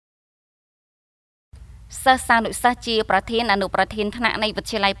សិស្សសានុសិស្សជាប្រធានអនុប្រធានថ្នាក់នៃវិទ្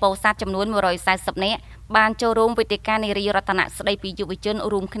យាល័យពោធិ៍សាត់ចំនួន140នាក់បានចូលរួមវេទិកានារីរតនៈស្ដីពីយុវជន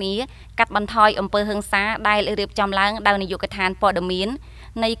រួមគ្នាកាត់បន្ថយអំពើហិង្សាដែលរៀបចំឡើងដោយនាយកដ្ឋានព័ត៌មាន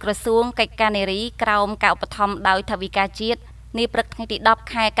នៃក្រសួងកិច្ចការនារីក្រោមការឧបត្ថម្ភដោយថវិកាជាតិនាព្រឹកថ្ងៃទី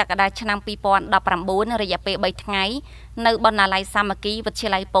10ខែកក្កដាឆ្នាំ2019រយៈពេល3ថ្ងៃនៅបណ្ណាល័យសាមគ្គីវិទ្យា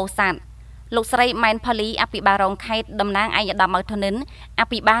ល័យពោធិ៍សាត់លោកស្រីម៉ែនផលីអភិបាលរងខេត្តតំណាងឯកឧត្តម ធនិនអ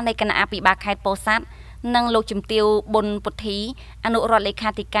ភិបាលនៃគណៈអភិបាលខេត្តពោធិ៍សាត់និងលោកជំទាវប៊ុនពុទ្ធីអនុរដ្ឋលេខា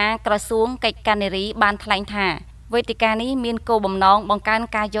ធិការក្រសួងកិច្ចការនារីបានថ្លែងថាវេទិកានេះមានគោលបំណងបង្កើន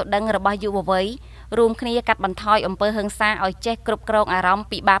ការយល់ដឹងរបស់យុវវ័យរួមគ្នាកាត់បន្ថយអំពើហិង្សាឲ្យចេះគ្រប់គ្រងអារម្មណ៍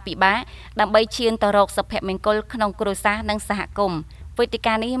ពិបាកដើម្បីឈានទៅរកសុភមង្គលក្នុងគ្រួសារនិងសហគមន៍វេទិ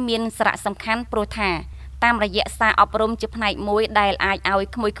កានេះមានសារៈសំខាន់ព្រោះថាតាមរយៈសារអប់រំជាផ្នែកមួយដែលអាចឲ្យ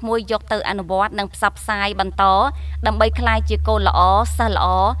ក្មួយៗយកទៅអនុវត្តនិងផ្សព្វផ្សាយបន្តដើម្បីក្លាយជាកូនល្អសិស្សល្អ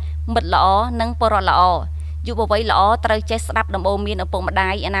មិត្តល្អនិងពលរដ្ឋល្អយុវវ័យល្អត្រូវចេះស្ដាប់ដំបូន្មានឪពុកម្ដា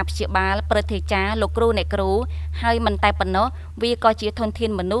យអាណាព្យាបាលព្រឹទ្ធាចារ្យលោកគ្រូអ្នកគ្រូហើយមិនតែប៉ុណ្ណោះវាក៏ជាធនធា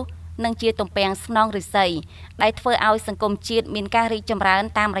នមនុស្សនិងជាទំពាំងស្នងឫស្សីដែលធ្វើឲ្យសង្គមជាតិមានការរីកចម្រើន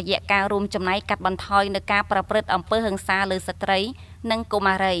តាមរយៈការរួមចំណែកកាត់បន្ថយនូវការប្រព្រឹត្តអំពើហិង្សាលើស្ត្រីនិងកុ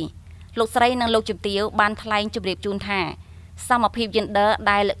មារីលោកស្រីនិងលោកជំទាវបានថ្លែងជម្រាបជូនថាសមភាពយេនឌ័រ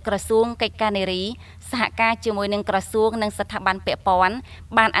ដែលក្រសួងកិច្ចការនារីសហការជាមួយនឹងក្រសួងនិងស្ថាប័នពាក់ព័ន្ធ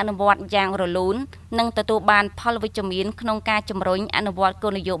បានអនុវត្តយ៉ាងរលូននិងទទួលបានផលវិជ្ជមានក្នុងការជំរុញអនុវត្តគោ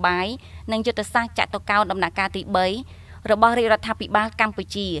លនយោបាយនិងយុទ្ធសាស្ត្រចតុកោណដំណាក់កាលទី3របស់រាជរដ្ឋាភិបាលកម្ពុ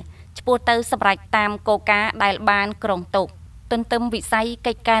ជាឆ្ពោះទៅសម្រេចតាមគោលការណ៍ដែលបានគ្រោងទុកទន្ទឹមវិស័យ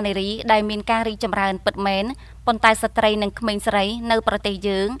កិច្ចការនារីដែលមានការរីកចម្រើនពិតមែនប៉ុន្តែស្ត្រីនិងក្មេងស្រីនៅប្រទេស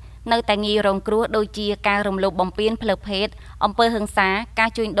យើងនៅតែងាយរងគ្រោះដូចជាការរំលោភបំពានផ្លូវភេទអំពើហិង្សាការ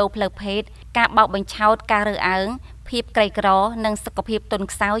ជួញដូរផ្លូវភេទការបោកបញ្ឆោតការរើសអើងភាពក្រីក្រនិងសុខភាពទន់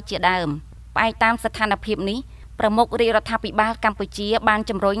ខ្សោយជាដើមផ្អែកតាមស្ថានភាពនេះប្រមុខរាជរដ្ឋាភិបាលកម្ពុជាបាន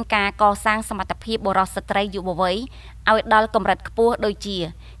ជំរុញការកសាងសមត្ថភាពបុរសស្ត្រីយុវវ័យឲ្យដល់កម្រិតខ្ពស់ដូចជា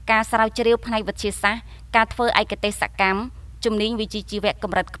ការស្រាវជ្រាវផ្នែកវិទ្យាសាស្ត្រការធ្វើឯកទេសកម្មជំនាញវិជ្ជាជីវៈក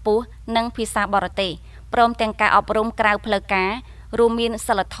ម្រិតខ្ពស់និងភាសាបរទេសព្រមទាំងការអប់រំក្រៅផ្លូវការរួមមាន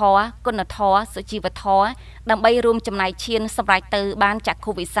សិលធម៌គុណធម៌សុជីវធម៌ដើម្បីរួមចំណែកឈានសម្រេចទៅបានចក្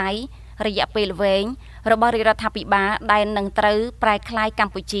ខុវិស័យរយៈពេលវែងរបស់រាជរដ្ឋាភិបាលដែលនឹងត្រូវប្រែក្លាយក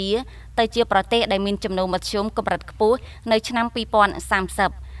ម្ពុជាទៅជាប្រទេសដែលមានចំណូលមធ្យមកម្រិតខ្ពស់នៅឆ្នាំ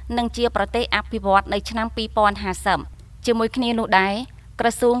2030និងជាប្រទេសអភិវឌ្ឍនៅឆ្នាំ2050ជាមួយគ្នានោះដែរក្រ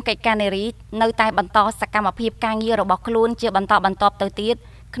សួងកិច្ចការនារីនៅតែបន្តសកម្មភាពការងាររបស់ខ្លួនជាបន្តបន្ទាប់ទៅទៀត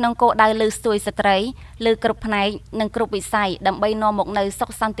ក្នុងគោលដៅលើកស្ទួយស្ត្រីលើគ្រប់ផ្នែកនិងគ្រប់វិស័យដើម្បីនាំមកនូវសុ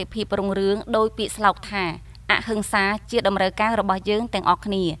ខសន្តិភាពរុងរឿងដោយពាក្យស្លោកថាអហិង្សាជាតម្រូវការរបស់យើងទាំងអស់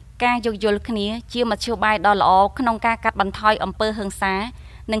គ្នាការយោគយល់គ្នាជាមធ្យោបាយដ៏ល្អក្នុងការកាត់បន្ថយអំពើហិង្សា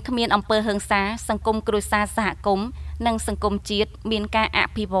និងគ្មានអំពើហិង្សាសង្គមគ្រួសារសហគមន៍និងសង្គមជាតិមានការអ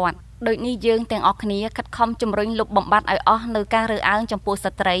ភិវឌ្ឍដូចនេះយើងទាំងអស់គ្នាខិតខំជំរុញលុបបំបាត់ឲ្យអស់នៅការរើសអើងចំពោះ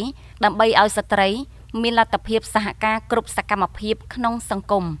ស្ត្រីដើម្បីឲ្យស្ត្រីមានលទ្ធភាពសហការគ្រប់សកម្មភាពក្នុងសង្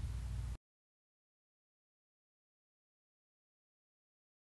គម។